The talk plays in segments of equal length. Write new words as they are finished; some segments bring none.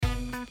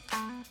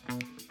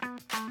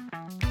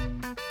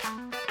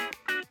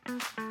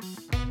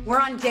We're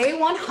on day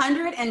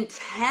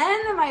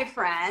 110, my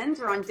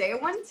friends. We're on day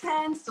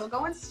 110, still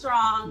going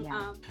strong.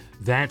 Yeah.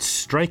 That's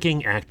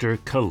striking actor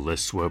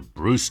Kaliswa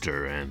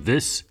Brewster, and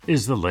this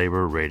is the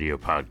Labor Radio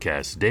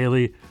Podcast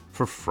Daily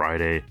for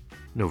Friday,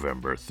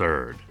 November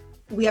 3rd.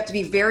 We have to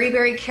be very,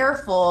 very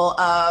careful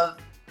of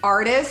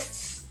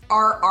artists,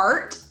 our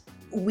art.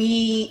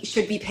 We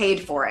should be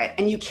paid for it,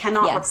 and you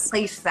cannot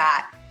replace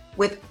that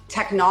with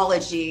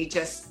technology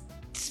just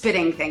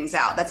spitting things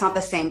out. That's not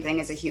the same thing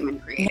as a human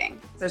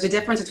creating. There's a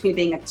difference between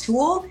being a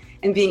tool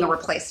and being a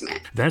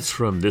replacement. That's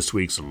from this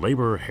week's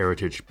Labor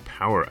Heritage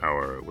Power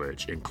Hour,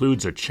 which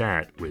includes a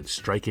chat with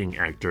striking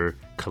actor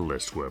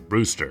Kaliswa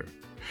Brewster,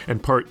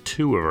 and part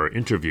 2 of our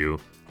interview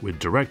with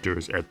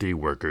directors at the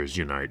Workers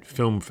Unite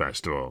Film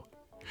Festival.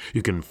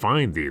 You can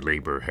find the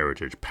Labor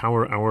Heritage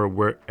Power Hour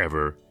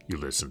wherever you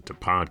listen to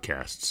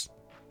podcasts.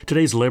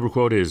 Today's labor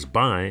quote is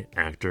by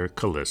actor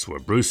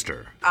Kaliswa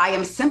Brewster. I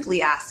am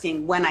simply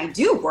asking, when I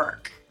do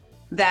work,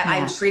 that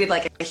I'm treated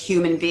like a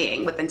human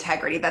being with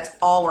integrity. That's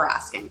all we're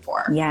asking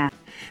for. Yeah.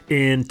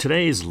 In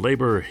today's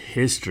labor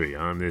history,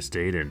 on this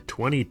date in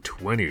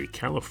 2020,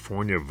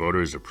 California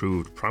voters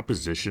approved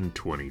Proposition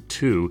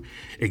 22,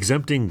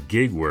 exempting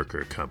gig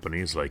worker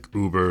companies like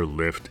Uber,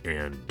 Lyft,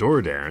 and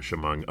DoorDash,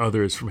 among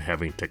others, from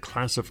having to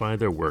classify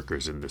their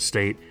workers in the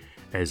state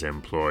as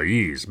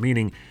employees,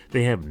 meaning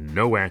they have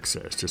no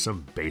access to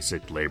some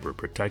basic labor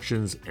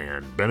protections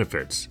and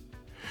benefits.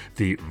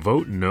 The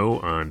Vote No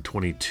on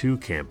 22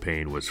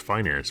 campaign was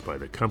financed by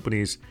the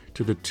companies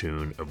to the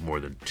tune of more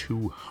than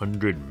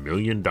 $200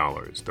 million,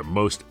 the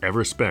most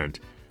ever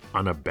spent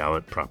on a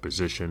ballot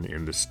proposition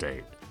in the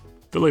state.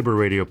 The Labor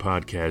Radio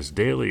Podcast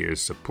Daily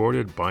is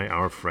supported by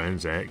our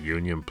friends at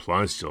Union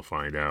Plus. You'll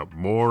find out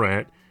more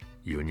at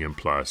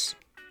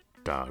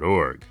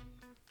unionplus.org.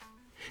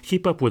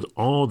 Keep up with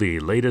all the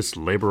latest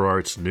labor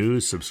arts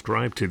news.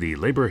 Subscribe to the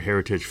Labor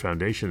Heritage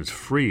Foundation's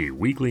free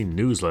weekly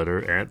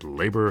newsletter at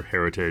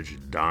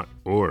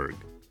laborheritage.org.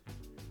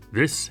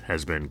 This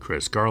has been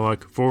Chris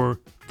Garlock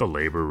for the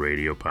Labor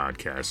Radio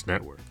Podcast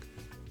Network.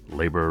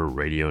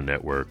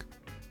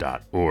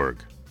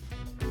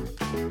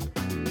 laborradionetwork.org.